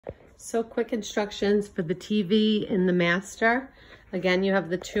So quick instructions for the TV in the master. Again, you have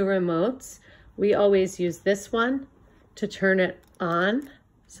the two remotes. We always use this one to turn it on.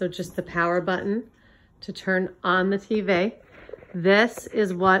 So just the power button to turn on the TV. This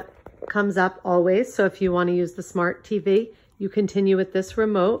is what comes up always. So if you want to use the smart TV, you continue with this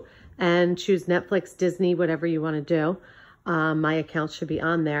remote and choose Netflix, Disney, whatever you want to do. My account should be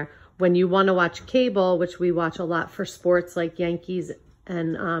on there. When you want to watch cable, which we watch a lot for sports like Yankees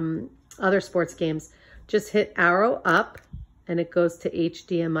and other sports games, just hit arrow up and it goes to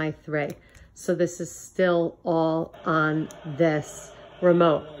HDMI 3. So this is still all on this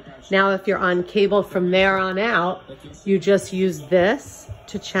remote. Now, if you're on cable from there on out, you just use this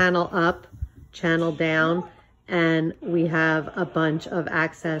to channel up, channel down, and we have a bunch of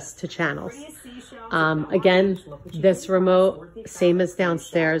access to channels. Again, this remote, same as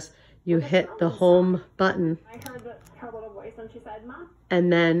downstairs, you hit the home button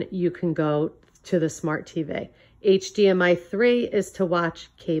and then you can go to the smart TV. HDMI 3 is to watch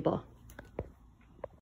cable.